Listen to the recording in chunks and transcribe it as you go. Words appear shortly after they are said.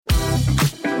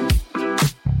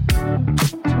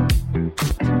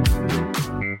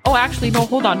Oh, actually, no,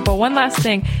 hold on. But one last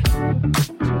thing.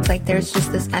 It's like there's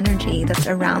just this energy that's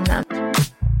around them.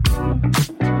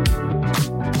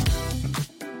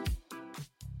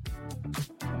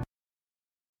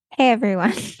 Hey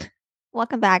everyone,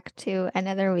 welcome back to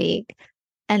another week,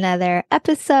 another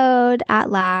episode at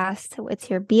last. It's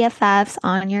your BFFs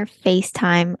on your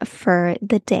FaceTime for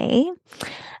the day.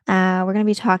 We're going to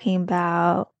be talking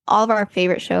about all of our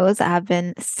favorite shows that have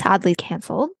been sadly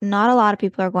canceled. Not a lot of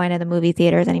people are going to the movie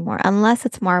theaters anymore, unless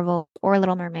it's Marvel or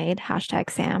Little Mermaid,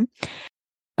 #Sam.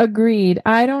 Agreed.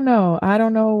 I don't know. I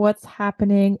don't know what's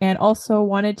happening, and also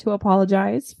wanted to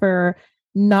apologize for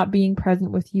not being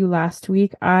present with you last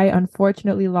week. I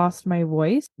unfortunately lost my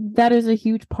voice. That is a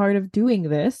huge part of doing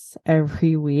this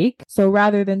every week. So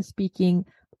rather than speaking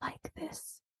like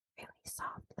this really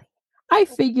softly, I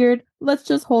figured let's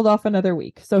just hold off another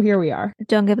week. So here we are.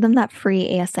 Don't give them that free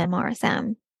ASMR,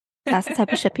 Sam. That's the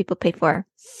type of shit people pay for.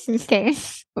 Okay.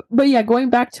 But yeah,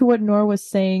 going back to what Noor was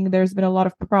saying, there's been a lot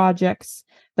of projects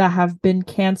that have been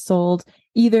canceled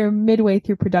either midway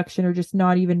through production or just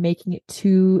not even making it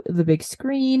to the big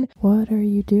screen. What are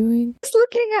you doing? Just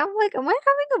looking at, I'm like, am I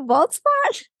having a bald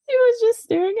spot? She was just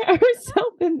staring at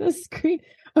herself in the screen.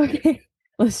 Okay,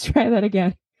 let's try that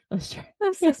again. Let's try.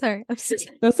 I'm so sorry. I'm so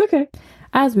sorry. That's okay.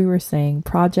 As we were saying,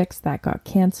 projects that got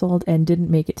canceled and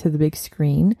didn't make it to the big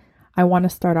screen. I want to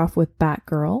start off with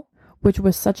Batgirl, which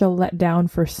was such a letdown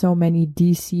for so many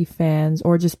DC fans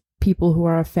or just people who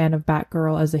are a fan of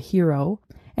Batgirl as a hero,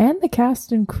 and the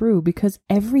cast and crew, because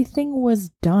everything was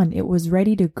done. It was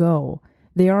ready to go.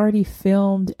 They already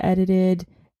filmed, edited,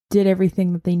 did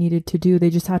everything that they needed to do. They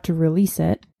just had to release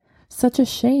it. Such a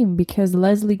shame, because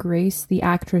Leslie Grace, the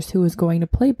actress who was going to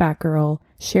play Batgirl,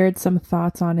 shared some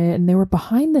thoughts on it, and there were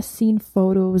behind the scene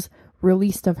photos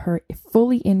released of her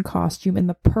fully in costume in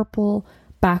the purple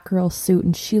Batgirl suit,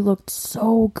 and she looked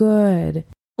so good.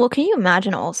 Well, can you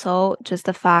imagine also just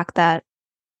the fact that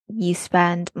you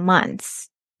spend months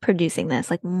producing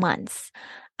this, like months,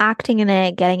 acting in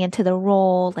it, getting into the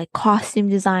role, like costume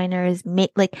designers,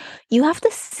 like you have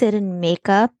to sit in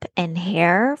makeup and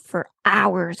hair for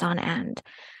hours on end,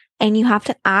 and you have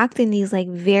to act in these like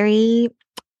very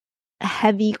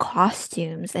heavy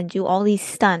costumes and do all these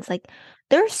stunts. Like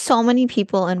there's so many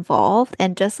people involved,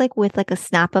 and just like with like a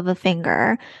snap of a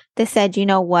finger, they said, you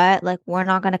know what, like we're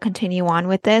not going to continue on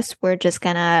with this. We're just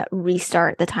going to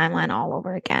restart the timeline all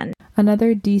over again.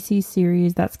 Another DC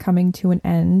series that's coming to an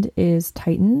end is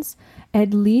Titans.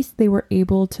 At least they were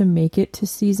able to make it to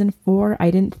season 4.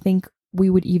 I didn't think we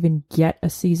would even get a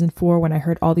season 4 when I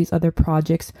heard all these other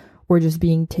projects were just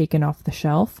being taken off the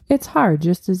shelf. It's hard,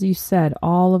 just as you said,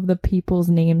 all of the people's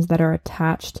names that are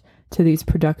attached to these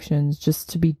productions just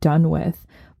to be done with.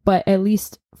 But at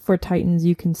least for Titans,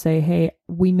 you can say, hey,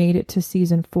 we made it to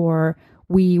season 4.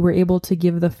 We were able to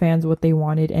give the fans what they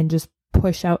wanted and just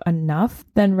push out enough,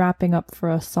 then wrapping up for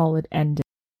a solid ending.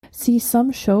 See,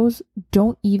 some shows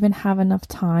don't even have enough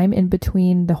time in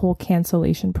between the whole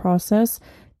cancellation process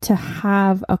to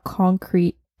have a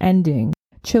concrete ending.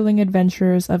 Chilling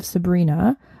Adventures of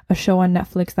Sabrina, a show on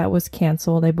Netflix that was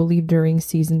canceled, I believe, during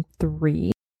season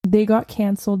 3. They got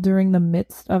canceled during the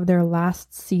midst of their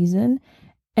last season,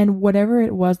 and whatever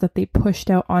it was that they pushed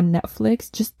out on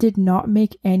Netflix just did not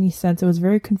make any sense. It was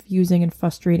very confusing and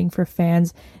frustrating for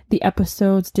fans. The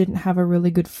episodes didn't have a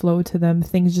really good flow to them.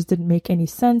 Things just didn't make any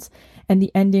sense, and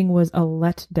the ending was a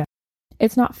letdown.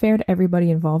 It's not fair to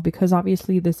everybody involved, because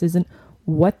obviously this isn't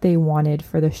what they wanted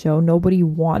for the show. Nobody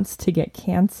wants to get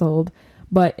canceled,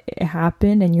 but it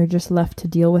happened, and you're just left to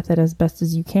deal with it as best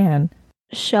as you can.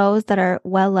 Shows that are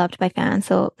well loved by fans,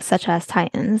 so such as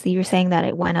Titans, you were saying that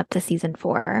it went up to season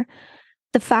 4.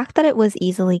 The fact that it was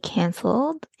easily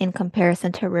canceled in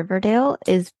comparison to Riverdale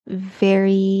is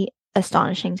very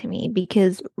astonishing to me,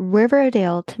 because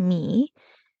Riverdale to me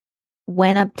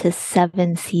went up to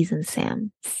 7 seasons,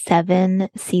 Sam. 7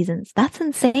 seasons. That's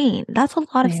insane. That's a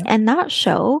lot of, and that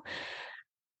show,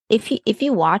 if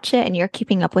you watch it and you're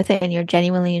keeping up with it and you're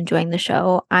genuinely enjoying the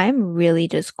show, I'm really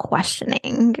just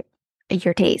questioning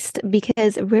your taste,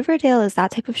 because Riverdale is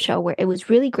that type of show where it was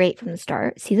really great from the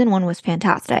start. Season 1 was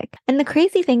fantastic. And the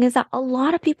crazy thing is that a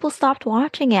lot of people stopped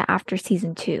watching it after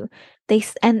season 2.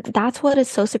 And that's what is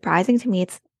so surprising to me.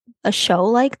 It's a show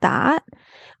like that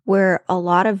where a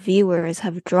lot of viewers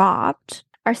have dropped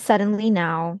are suddenly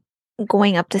now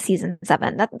going up to season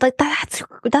 7.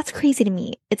 That's crazy to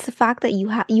me. It's the fact that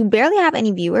you barely have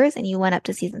any viewers and you went up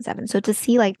to season 7. So to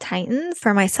see like Titans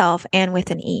for myself, and with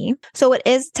an E. So it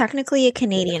is technically a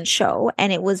Canadian show,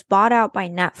 and it was bought out by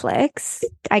Netflix,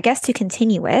 I guess, to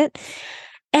continue it.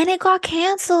 And it got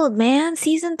canceled, man.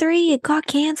 Season 3, it got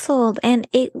canceled. And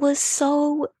it was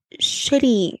so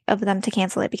shitty of them to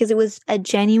cancel it because it was a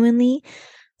genuinely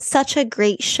such a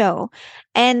great show.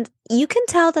 And you can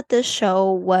tell that this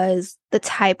show was the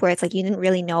type where it's like you didn't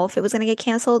really know if it was going to get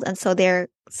canceled. And so they're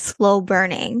slow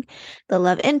burning the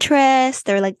love interest.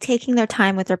 They're like taking their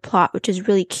time with their plot, which is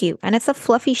really cute. And it's a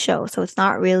fluffy show. So it's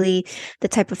not really the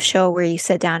type of show where you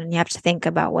sit down and you have to think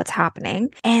about what's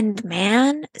happening. And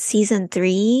man, season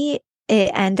 3,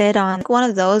 it ended on one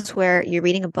of those where you're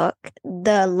reading a book,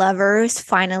 the lovers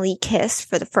finally kiss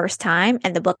for the first time,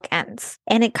 and the book ends.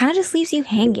 And it kind of just leaves you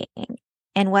hanging.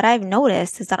 And what I've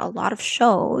noticed is that a lot of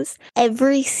shows,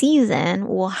 every season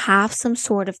will have some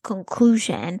sort of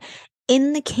conclusion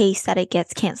in the case that it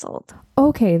gets canceled.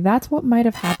 Okay, that's what might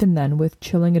have happened then with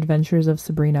Chilling Adventures of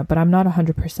Sabrina, but I'm not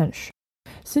 100% sure.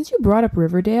 Since you brought up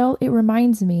Riverdale, it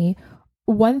reminds me,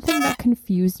 one thing that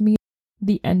confused me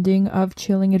the ending of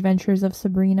Chilling Adventures of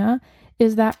Sabrina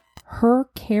is that her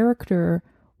character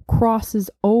crosses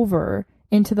over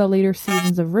into the later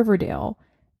seasons of Riverdale.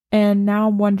 And now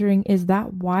I'm wondering, is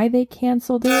that why they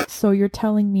canceled it? So you're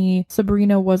telling me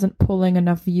Sabrina wasn't pulling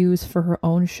enough views for her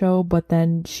own show, but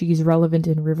then she's relevant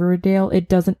in Riverdale? It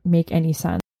doesn't make any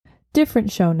sense.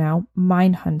 Different show now,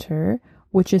 Mindhunter,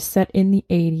 which is set in the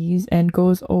 80s and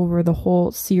goes over the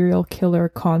whole serial killer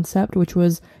concept, which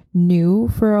was new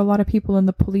for a lot of people in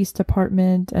the police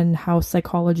department and how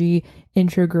psychology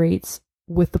integrates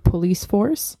with the police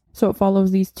force. So it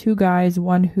follows these two guys,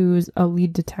 one who's a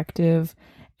lead detective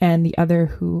and the other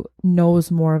who knows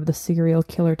more of the serial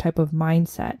killer type of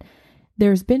mindset.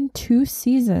 There's been 2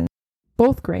 seasons,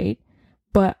 both great,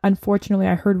 but unfortunately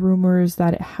I heard rumors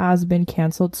that it has been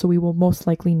canceled, so we will most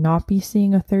likely not be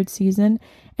seeing a 3rd season,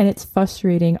 and it's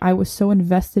frustrating. I was so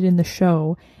invested in the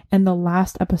show, and the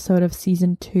last episode of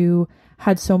season 2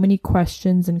 had so many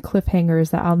questions and cliffhangers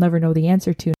that I'll never know the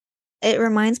answer to. It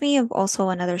reminds me of also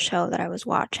another show that I was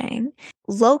watching.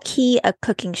 Low-key a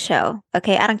cooking show.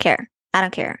 Okay, I don't care.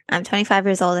 I'm 25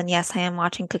 years old, and yes, I am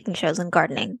watching cooking shows and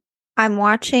gardening. I'm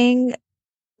watching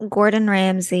Gordon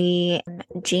Ramsay,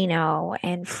 Gino,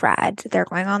 and Fred. They're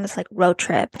going on this like road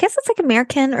trip. I guess it's like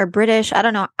American or British. I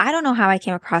don't know. I don't know how I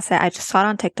came across it. I just saw it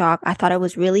on TikTok. I thought it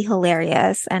was really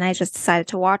hilarious, and I just decided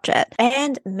to watch it.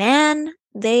 And man,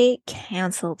 they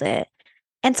canceled it.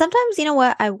 And sometimes, you know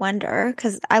what, I wonder,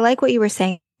 because I like what you were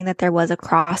saying, that there was a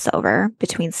crossover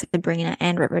between Sabrina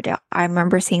and Riverdale. I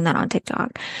remember seeing that on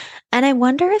TikTok. And I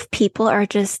wonder if people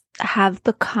have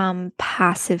become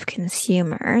passive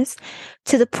consumers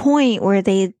to the point where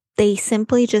they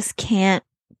simply just can't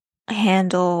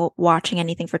handle watching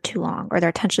anything for too long, or their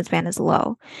attention span is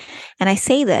low. And I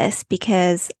say this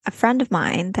because a friend of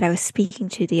mine that I was speaking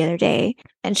to the other day,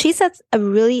 and she said a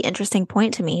really interesting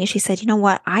point to me. She said, you know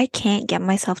what? I can't get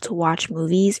myself to watch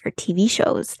movies or TV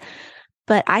shows,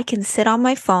 but I can sit on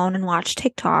my phone and watch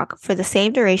TikTok for the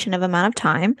same duration of amount of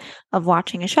time of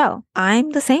watching a show. I'm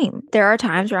the same. There are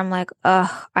times where I'm like,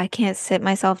 I can't sit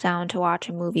myself down to watch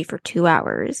a movie for 2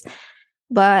 hours,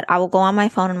 but I will go on my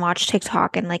phone and watch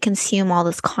TikTok and like consume all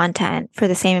this content for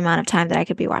the same amount of time that I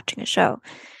could be watching a show.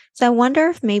 So I wonder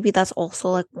if maybe that's also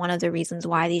like one of the reasons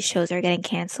why these shows are getting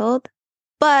canceled.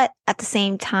 But at the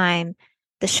same time,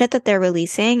 the shit that they're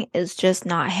releasing is just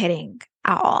not hitting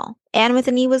at all. Anne with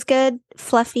an E was good,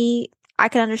 fluffy. I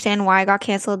can understand why it got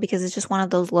canceled because it's just one of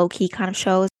those low-key kind of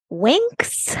shows.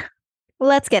 Winx?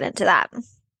 Let's get into that.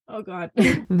 Oh, God.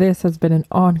 This has been an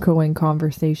ongoing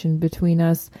conversation between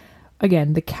us.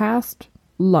 Again, the cast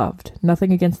loved.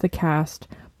 Nothing against the cast.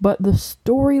 But the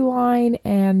storyline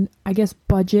and, I guess,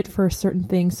 budget for certain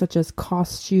things such as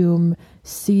costume,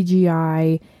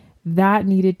 CGI, that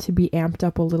needed to be amped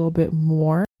up a little bit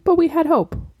more. But we had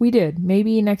hope. We did.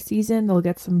 Maybe next season they'll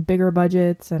get some bigger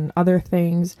budgets and other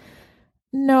things.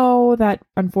 No, that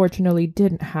unfortunately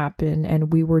didn't happen,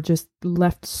 and we were just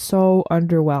left so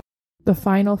underwhelmed. The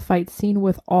final fight scene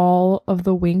with all of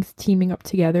the Winx teaming up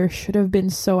together should have been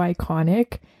so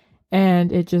iconic,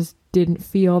 and it just didn't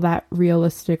feel that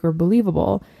realistic or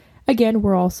believable. Again,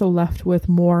 we're also left with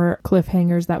more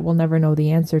cliffhangers that we'll never know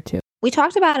the answer to. We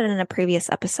talked about it in a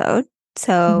previous episode.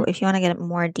 So if you want to get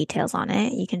more details on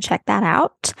it, you can check that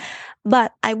out.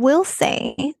 But I will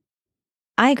say,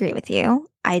 I agree with you.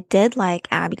 I did like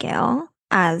Abigail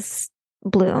as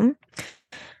Bloom.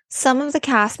 Some of the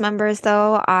cast members,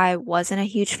 though, I wasn't a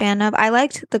huge fan of. I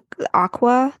liked the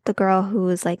Aqua, the girl who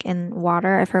was like in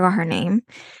water. I forgot her name.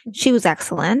 She was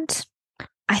excellent.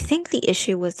 I think the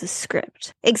issue was the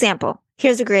script. Example.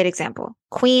 Here's a great example.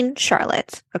 Queen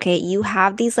Charlotte. Okay, you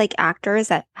have these like actors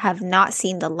that have not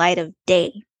seen the light of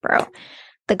day, bro.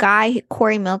 The guy,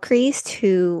 Corey Milcreast,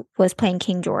 who was playing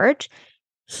King George,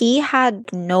 he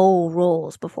had no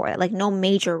roles before, like no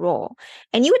major role.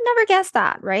 And you would never guess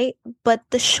that, right? But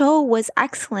the show was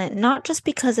excellent, not just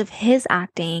because of his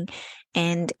acting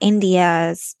and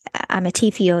India's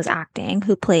Amatifio's acting,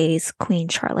 who plays Queen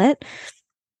Charlotte.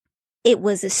 It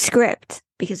was a script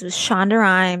because it was Shonda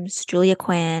Rhimes, Julia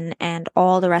Quinn, and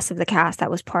all the rest of the cast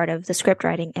that was part of the script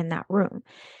writing in that room.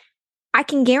 I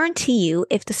can guarantee you,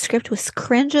 if the script was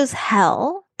cringe as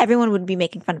hell, everyone would be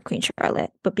making fun of Queen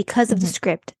Charlotte. But because of the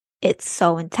script, it's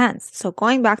so intense. So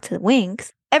going back to the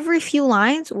Winx, every few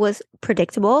lines was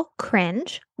predictable,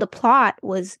 cringe. The plot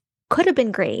could have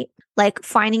been great. Like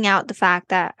finding out the fact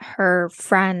that her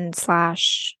friend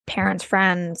 / parents'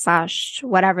 friend /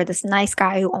 whatever, this nice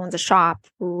guy who owns a shop,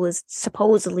 who was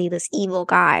supposedly this evil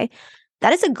guy.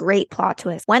 That is a great plot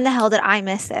twist. When the hell did I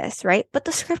miss this, right? But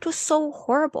the script was so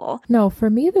horrible. No,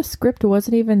 for me, the script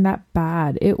wasn't even that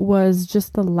bad. It was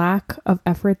just the lack of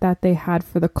effort that they had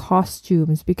for the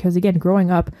costumes. Because again, growing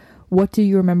up, what do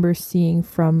you remember seeing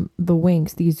from the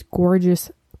Winx? These gorgeous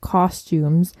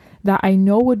costumes that I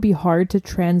know would be hard to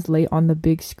translate on the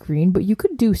big screen, but you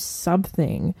could do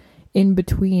something in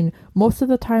between. Most of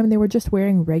the time, they were just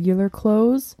wearing regular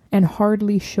clothes and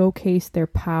hardly showcased their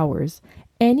powers.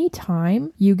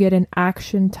 Anytime you get an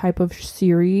action type of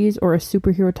series or a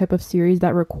superhero type of series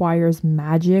that requires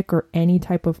magic or any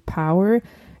type of power,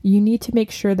 you need to make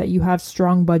sure that you have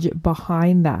strong budget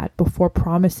behind that before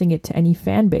promising it to any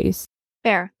fan base.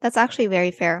 Fair. That's actually very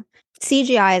fair.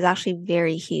 CGI is actually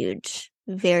very huge.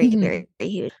 Very, very, very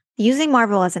huge. Using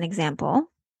Marvel as an example,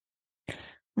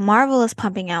 Marvel is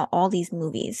pumping out all these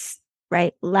movies,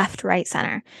 right? Left, right,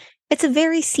 center. It's a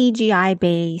very CGI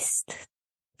based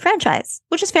franchise,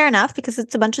 which is fair enough because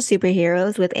it's a bunch of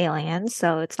superheroes with aliens,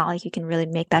 so it's not like you can really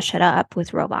make that shit up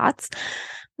with robots.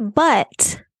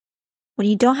 But when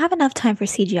you don't have enough time for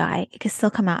CGI, it can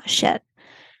still come out as shit.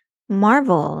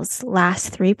 Marvel's last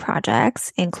 3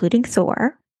 projects, including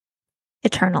Thor,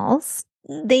 Eternals,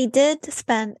 they did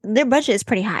spend, their budget is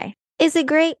pretty high. Is it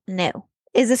great? No.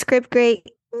 Is the script great?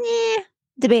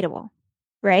 Debatable,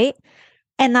 right?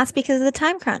 And that's because of the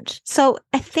time crunch. So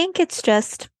I think it's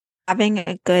just having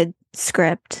a good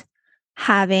script,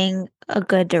 having a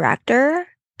good director,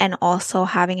 and also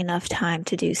having enough time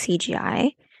to do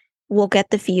CGI will get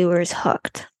the viewers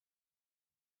hooked.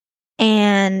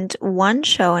 And one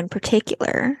show in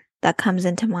particular that comes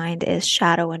into mind is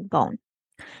Shadow and Bone.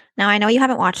 Now, I know you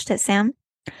haven't watched it, Sam,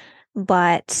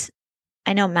 but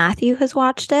I know Matthew has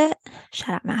watched it.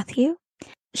 Shout out, Matthew.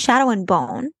 Shadow and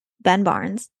Bone, Ben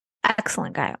Barnes,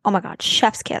 excellent guy. Oh my God,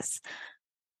 chef's kiss.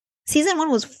 Season 1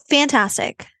 was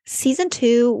fantastic. Season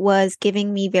 2 was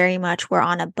giving me very much we're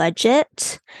on a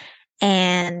budget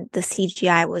and the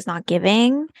CGI was not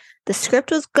giving. The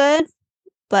script was good,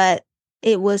 but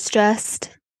it was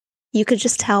just, you could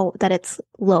just tell that it's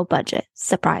low budget,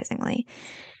 surprisingly.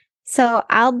 So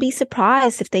I'll be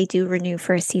surprised if they do renew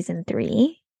for season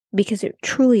 3 because it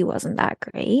truly wasn't that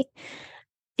great.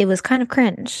 It was kind of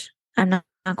cringe. I'm not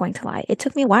going to lie. It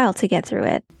took me a while to get through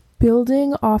it.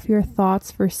 Building off your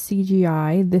thoughts for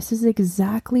CGI, this is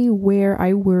exactly where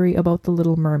I worry about The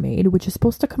Little Mermaid, which is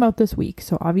supposed to come out this week.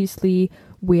 So obviously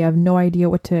we have no idea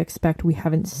what to expect. We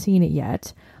haven't seen it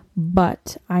yet.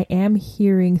 But I am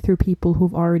hearing through people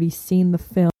who've already seen the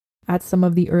film at some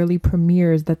of the early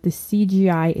premieres that the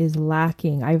CGI is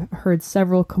lacking. I've heard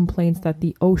several complaints that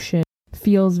the ocean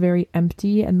feels very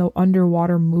empty and the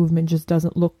underwater movement just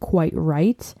doesn't look quite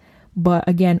right. But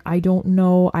again, I don't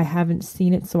know. I haven't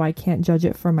seen it, so I can't judge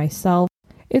it for myself.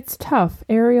 It's tough.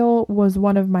 Ariel was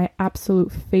one of my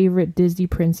absolute favorite Disney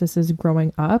princesses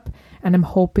growing up, and I'm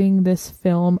hoping this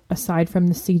film, aside from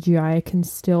the CGI, can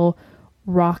still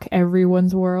rock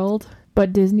everyone's world.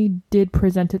 But Disney did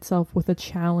present itself with a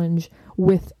challenge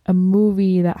with a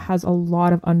movie that has a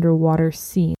lot of underwater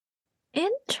scenes.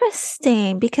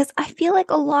 Interesting, because I feel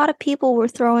like a lot of people were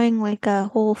throwing like a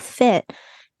whole fit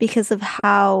because of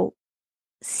how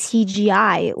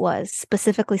CGI it was,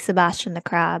 specifically Sebastian the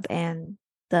Crab and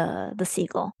the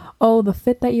seagull. Oh, the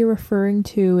fit that you're referring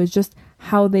to is just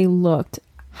how they looked.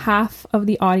 Half of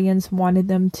the audience wanted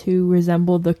them to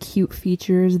resemble the cute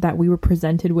features that we were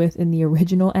presented with in the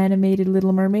original animated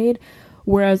Little Mermaid,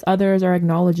 whereas others are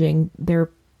acknowledging they're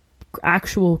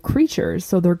actual creatures,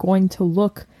 so they're going to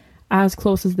look as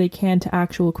close as they can to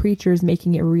actual creatures,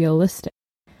 making it realistic.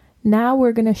 Now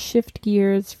we're going to shift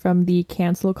gears from the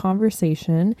cancel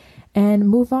conversation and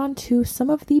move on to some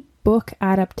of the book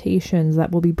adaptations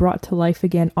that will be brought to life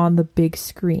again on the big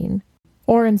screen,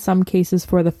 or in some cases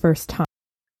for the first time.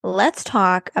 Let's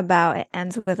talk about It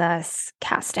Ends With Us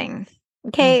casting.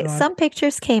 Okay, some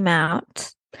pictures came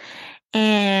out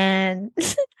and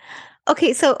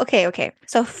Okay. So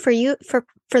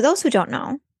for those who don't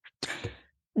know,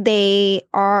 they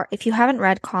are, if you haven't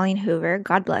read Colleen Hoover,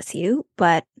 God bless you,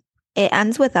 but It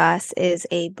Ends With Us is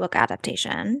a book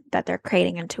adaptation that they're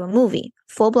creating into a movie,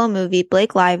 full-blown movie.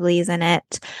 Blake Lively is in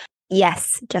it.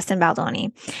 Yes, Justin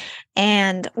Baldoni.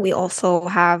 And we also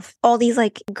have all these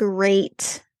like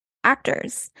great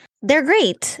actors. They're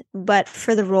great, but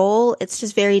for the role, it's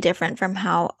just very different from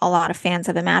how a lot of fans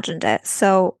have imagined it.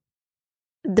 So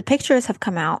the pictures have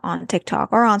come out on TikTok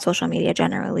or on social media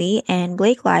generally, and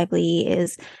Blake Lively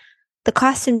is the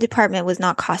costume department was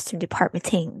not costume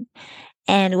departmenting.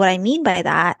 And what I mean by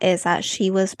that is that she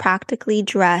was practically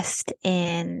dressed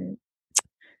in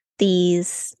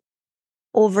these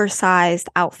oversized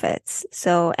outfits.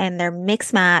 So, and they're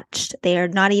mix matched. They are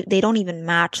not even, they don't even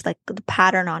match like the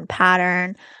pattern on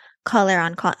pattern, color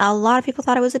on color. A lot of people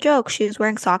thought it was a joke. She was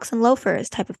wearing socks and loafers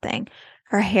type of thing.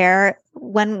 Her hair,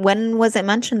 when was it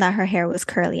mentioned that her hair was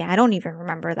curly? I don't even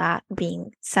remember that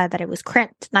being said that it was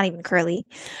crimped, not even curly.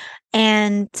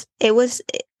 And it was,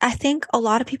 I think a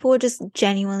lot of people were just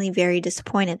genuinely very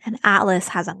disappointed. And Atlas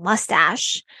has a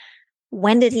mustache.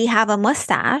 When did he have a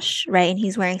mustache? Right. And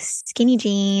he's wearing skinny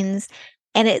jeans.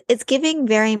 And it's giving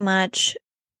very much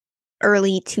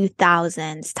early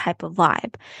 2000s type of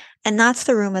vibe. And that's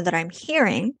the rumor that I'm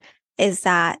hearing, is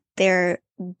that they're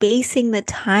basing the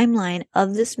timeline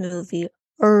of this movie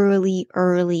early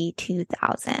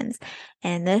 2000s.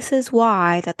 And this is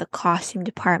why that the costume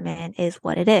department is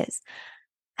what it is.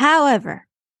 However,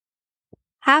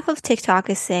 half of TikTok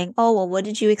is saying, oh, well, what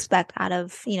did you expect out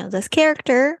of, this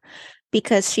character?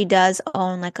 Because she does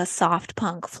own like a soft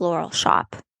punk floral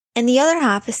shop. And the other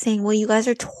half is saying, well, you guys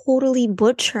are totally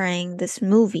butchering this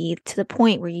movie to the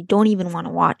point where you don't even want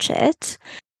to watch it.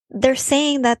 They're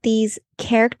saying that these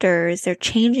characters, they're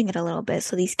changing it a little bit.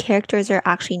 So these characters are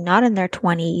actually not in their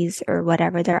 20s or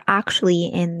whatever. They're actually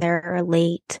in their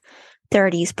late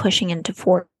 30s, pushing into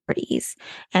 40s.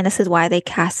 And this is why they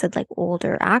casted like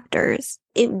older actors.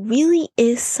 It really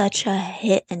is such a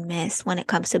hit and miss when it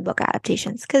comes to book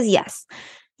adaptations. Because yes,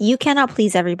 you cannot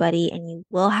please everybody and you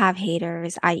will have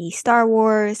haters, i.e. Star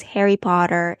Wars, Harry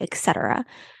Potter, etc.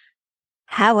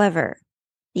 However,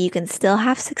 you can still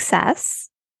have success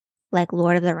like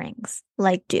Lord of the Rings,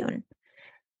 like Dune,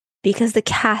 because the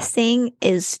casting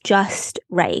is just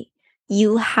right.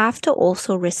 You have to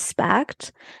also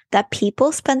respect that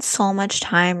people spend so much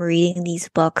time reading these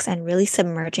books and really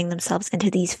submerging themselves into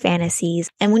these fantasies.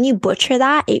 And when you butcher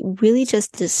that, it really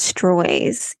just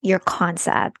destroys your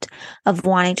concept of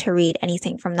wanting to read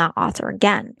anything from that author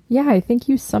again. Yeah, I think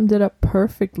you summed it up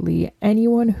perfectly.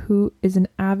 Anyone who is an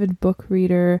avid book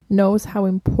reader knows how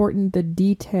important the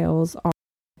details are.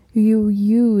 You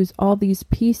use all these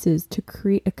pieces to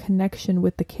create a connection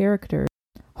with the character,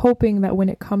 hoping that when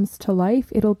it comes to life,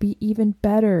 it'll be even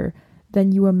better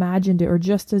than you imagined it or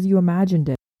just as you imagined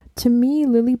it. To me,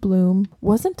 Lily Bloom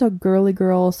wasn't a girly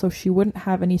girl, so she wouldn't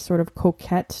have any sort of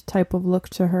coquette type of look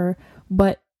to her,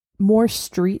 but more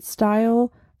street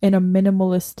style in a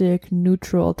minimalistic,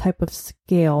 neutral type of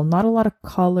scale. Not a lot of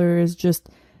colors, just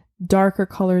darker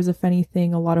colors, if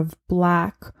anything, a lot of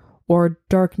black or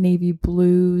dark navy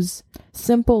blues.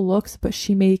 Simple looks, but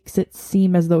she makes it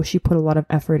seem as though she put a lot of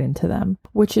effort into them,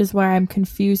 which is why I'm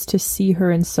confused to see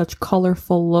her in such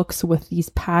colorful looks with these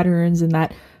patterns and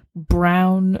that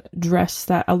brown dress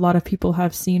that a lot of people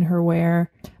have seen her wear.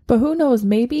 But who knows,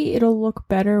 maybe it'll look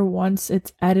better once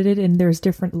it's edited and there's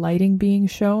different lighting being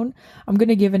shown. I'm going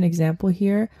to give an example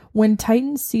here. When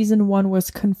Titans Season 1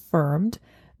 was confirmed,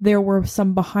 there were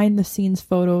some behind the scenes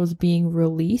photos being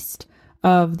released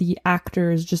of the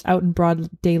actors just out in broad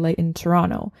daylight in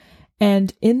Toronto.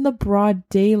 And in the broad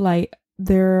daylight,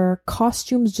 their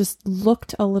costumes just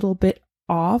looked a little bit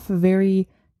off, very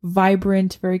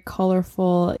vibrant, very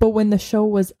colorful. But when the show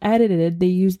was edited, they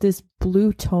used this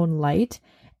blue tone light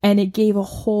and it gave a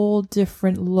whole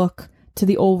different look to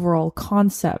the overall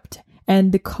concept.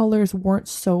 And the colors weren't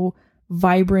so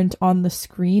vibrant on the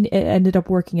screen. It ended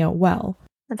up working out well.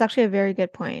 That's actually a very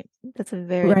good point. That's a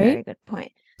very good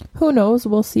point. Who knows?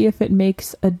 We'll see if it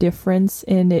makes a difference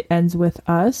in It Ends With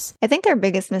Us. I think their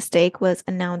biggest mistake was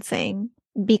announcing,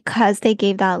 because they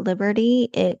gave that liberty,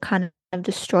 it kind of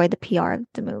destroyed the PR of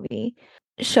the movie.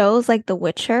 Shows like The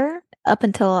Witcher, up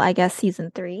until I guess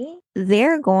season 3,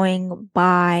 they're going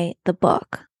by the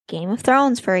book. Game of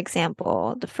Thrones, for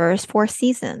example, the first 4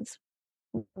 seasons,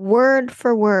 word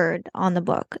for word on the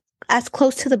book, as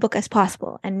close to the book as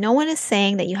possible. And no one is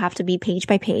saying that you have to be page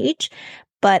by page,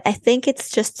 but I think it's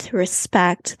just to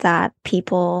respect that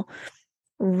people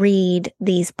read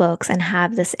these books and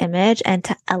have this image and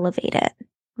to elevate it,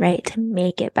 right? To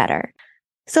make it better.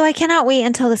 So I cannot wait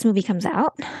until this movie comes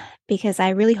out because I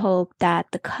really hope that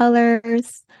the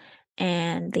colors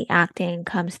and the acting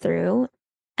comes through.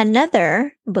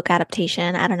 Another book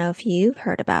adaptation, I don't know if you've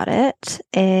heard about it,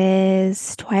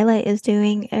 is Twilight is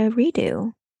doing a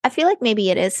redo. I feel like maybe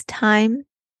it is time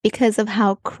because of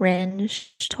how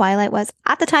cringe Twilight was.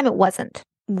 At the time, it wasn't.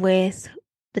 With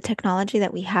the technology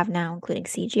that we have now, including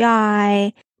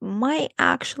CGI, might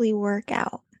actually work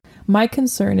out. My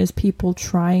concern is people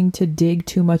trying to dig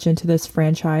too much into this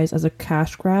franchise as a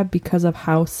cash grab because of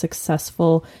how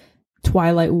successful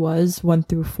Twilight was 1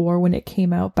 through 4 when it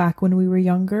came out back when we were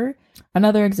younger.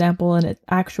 Another example, and it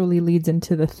actually leads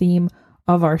into the theme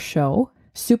of our show,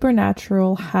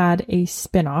 Supernatural had a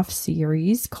spin-off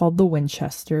series called The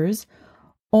Winchesters,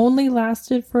 only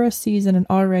lasted for a season and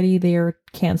already they are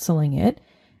canceling it.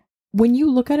 When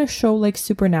you look at a show like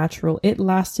Supernatural, it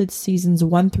lasted seasons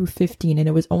 1 through 15 and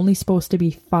it was only supposed to be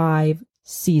 5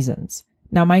 seasons.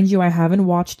 Now, mind you, I haven't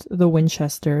watched The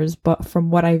Winchesters, but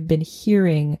from what I've been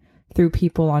hearing through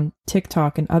people on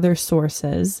TikTok and other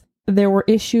sources, there were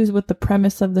issues with the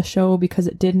premise of the show because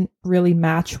it didn't really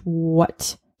match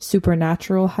what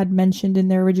Supernatural had mentioned in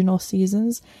their original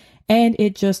seasons. And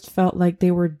it just felt like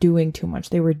they were doing too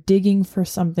much. They were digging for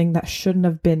something that shouldn't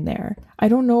have been there. I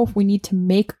don't know if we need to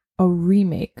make a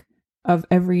remake of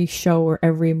every show or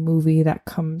every movie that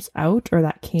comes out, or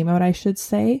that came out, I should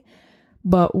say.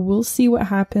 But we'll see what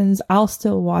happens. I'll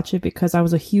still watch it because I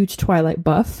was a huge Twilight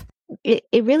buff. It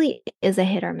really is a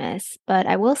hit or miss, but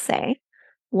I will say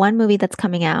one movie that's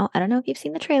coming out, I don't know if you've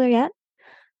seen the trailer yet,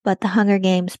 but the Hunger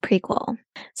Games prequel.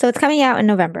 So it's coming out in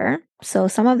November. So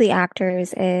some of the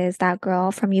actors is that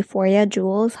girl from Euphoria,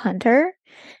 Jules Hunter,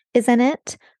 is in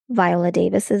it. Viola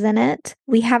Davis is in it.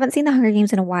 We haven't seen the Hunger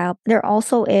Games in a while. There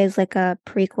also is like a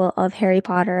prequel of Harry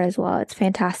Potter as well. It's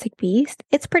Fantastic Beast.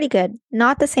 It's pretty good.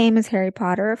 Not the same as Harry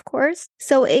Potter, of course.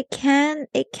 So it can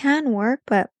work,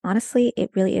 but honestly,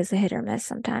 it really is a hit or miss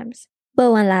sometimes.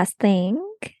 But one last thing.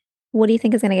 What do you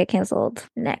think is going to get canceled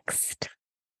next?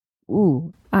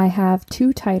 Ooh, I have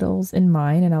 2 titles in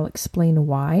mind and I'll explain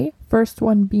why. First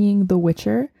one being The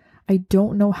Witcher. I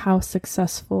don't know how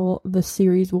successful the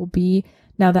series will be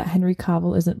now that Henry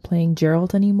Cavill isn't playing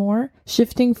Geralt anymore.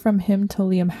 Shifting from him to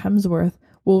Liam Hemsworth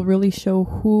will really show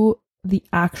who the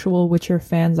actual Witcher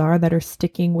fans are that are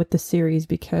sticking with the series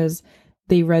because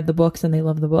they read the books and they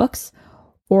love the books,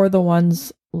 or the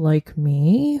ones like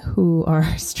me who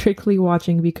are strictly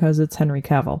watching because it's Henry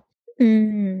Cavill.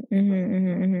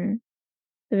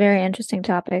 Very interesting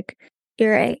topic.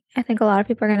 You're right. I think a lot of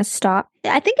people are going to stop.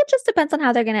 I think it just depends on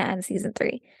how they're going to end season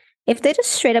 3. If they just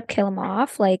straight up kill him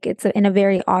off, like it's in a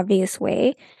very obvious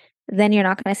way, then you're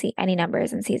not going to see any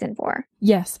numbers in season 4.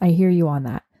 Yes, I hear you on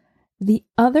that. The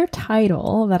other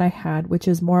title that I had, which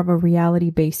is more of a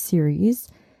reality-based series,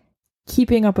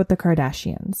 Keeping Up with the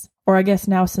Kardashians. Or I guess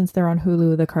now since they're on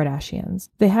Hulu, The Kardashians.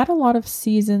 They had a lot of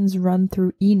seasons run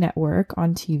through E! Network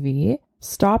on TV,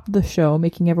 stopped the show,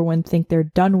 making everyone think they're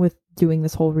done with doing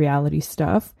this whole reality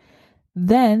stuff.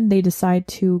 Then they decide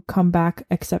to come back,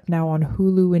 except now on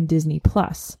Hulu and Disney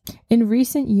Plus. In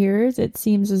recent years, it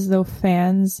seems as though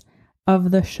fans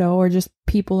of the show, or just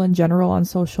people in general on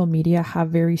social media, have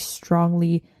very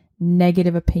strongly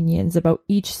negative opinions about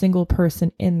each single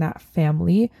person in that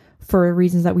family for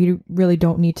reasons that we really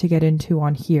don't need to get into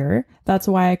on here. That's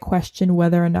why I question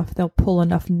whether or not they'll pull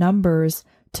enough numbers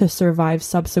to survive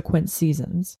subsequent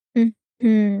seasons.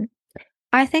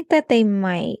 I think that they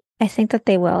might. I think that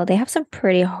they will. They have some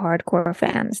pretty hardcore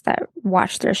fans that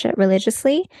watch their shit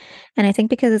religiously. And I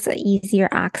think because it's an easier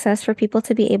access for people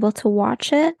to be able to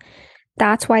watch it,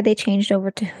 that's why they changed over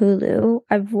to Hulu.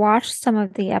 I've watched some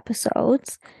of the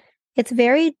episodes. It's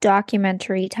very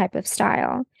documentary type of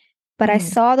style. But I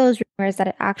saw those rumors that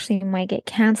it actually might get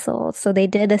canceled. So they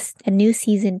did a new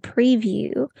season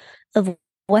preview of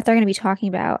what they're going to be talking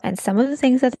about. And some of the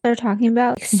things that they're talking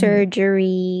about, like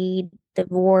surgery,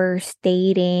 divorce,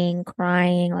 dating,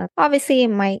 crying. Like, obviously, it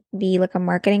might be like a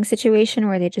marketing situation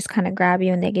where they just kind of grab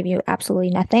you and they give you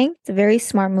absolutely nothing. It's a very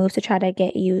smart move to try to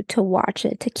get you to watch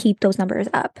it, to keep those numbers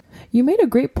up. You made a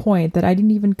great point that I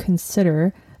didn't even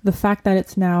consider. The fact that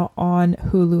it's now on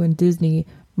Hulu and Disney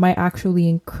might actually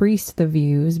increase the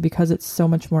views because it's so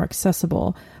much more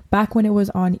accessible. Back when it was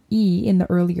on E! In the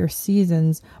earlier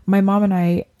seasons, my mom and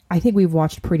I think we've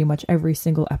watched pretty much every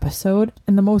single episode.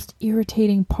 And the most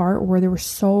irritating part were there were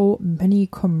so many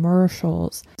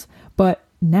commercials. But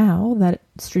now that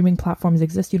streaming platforms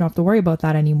exist, you don't have to worry about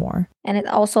that anymore. And it's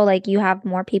also like you have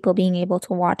more people being able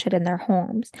to watch it in their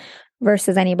homes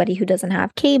versus anybody who doesn't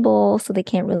have cable, so they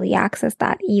can't really access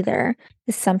that either.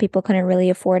 Some people couldn't really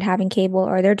afford having cable,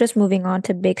 or they're just moving on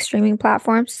to big streaming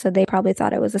platforms, so they probably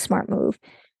thought it was a smart move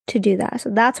to do that. So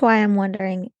that's why I'm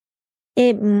wondering,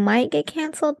 it might get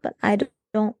canceled, but I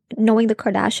don't, knowing the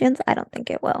Kardashians, I don't think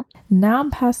it will. Now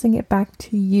I'm passing it back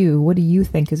to you. What do you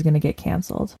think is going to get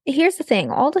canceled? Here's the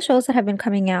thing. All the shows that have been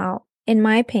coming out, in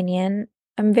my opinion,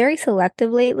 I'm very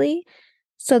selective lately.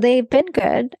 So they've been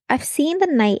good. I've seen The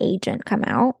Night Agent come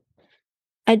out.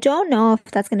 I don't know if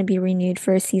that's going to be renewed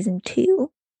for season 2.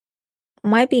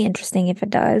 Might be interesting if it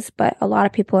does, but a lot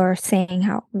of people are saying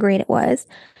how great it was.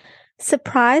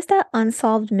 Surprised that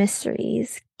Unsolved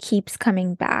Mysteries keeps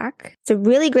coming back. It's a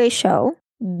really great show.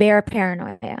 Bear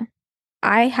paranoia.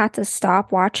 I had to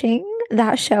stop watching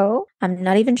that show. I'm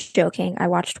not even joking. I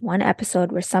watched one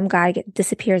episode where some guy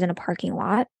disappears in a parking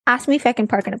lot. Ask me if I can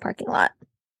park in a parking lot.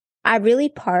 I really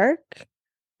park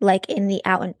like in the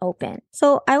out and open.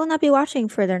 So I will not be watching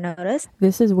Further Notice.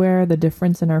 This is where the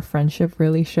difference in our friendship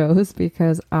really shows,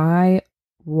 because I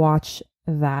watch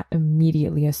that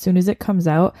immediately. As soon as it comes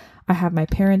out, I have my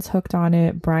parents hooked on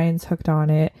it. Brian's hooked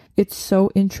on it. It's so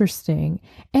interesting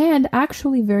and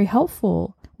actually very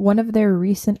helpful. One of their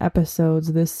recent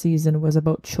episodes this season was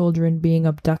about children being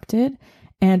abducted.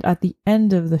 And at the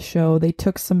end of the show, they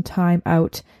took some time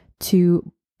out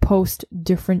to post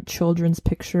different children's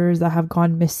pictures that have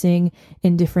gone missing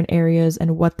in different areas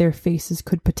and what their faces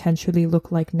could potentially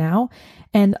look like now.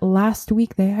 And last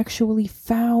week, they actually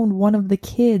found one of the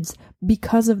kids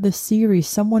because of the series.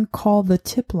 Someone called the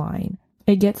tip line.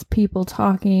 It gets people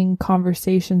talking,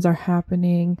 conversations are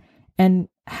happening, and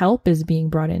help is being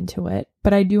brought into it.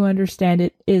 But I do understand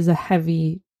it is a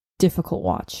heavy, difficult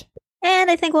watch.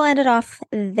 And I think we'll end it off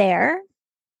there.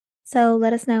 So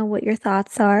let us know what your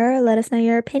thoughts are. Let us know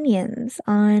your opinions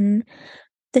on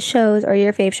the shows or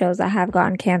your fave shows that have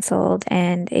gotten canceled.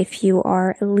 And if you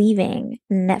are leaving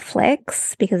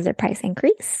Netflix because of their price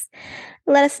increase,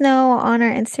 let us know on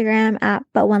our Instagram at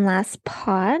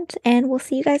ButOneLastPod. And we'll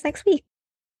see you guys next week.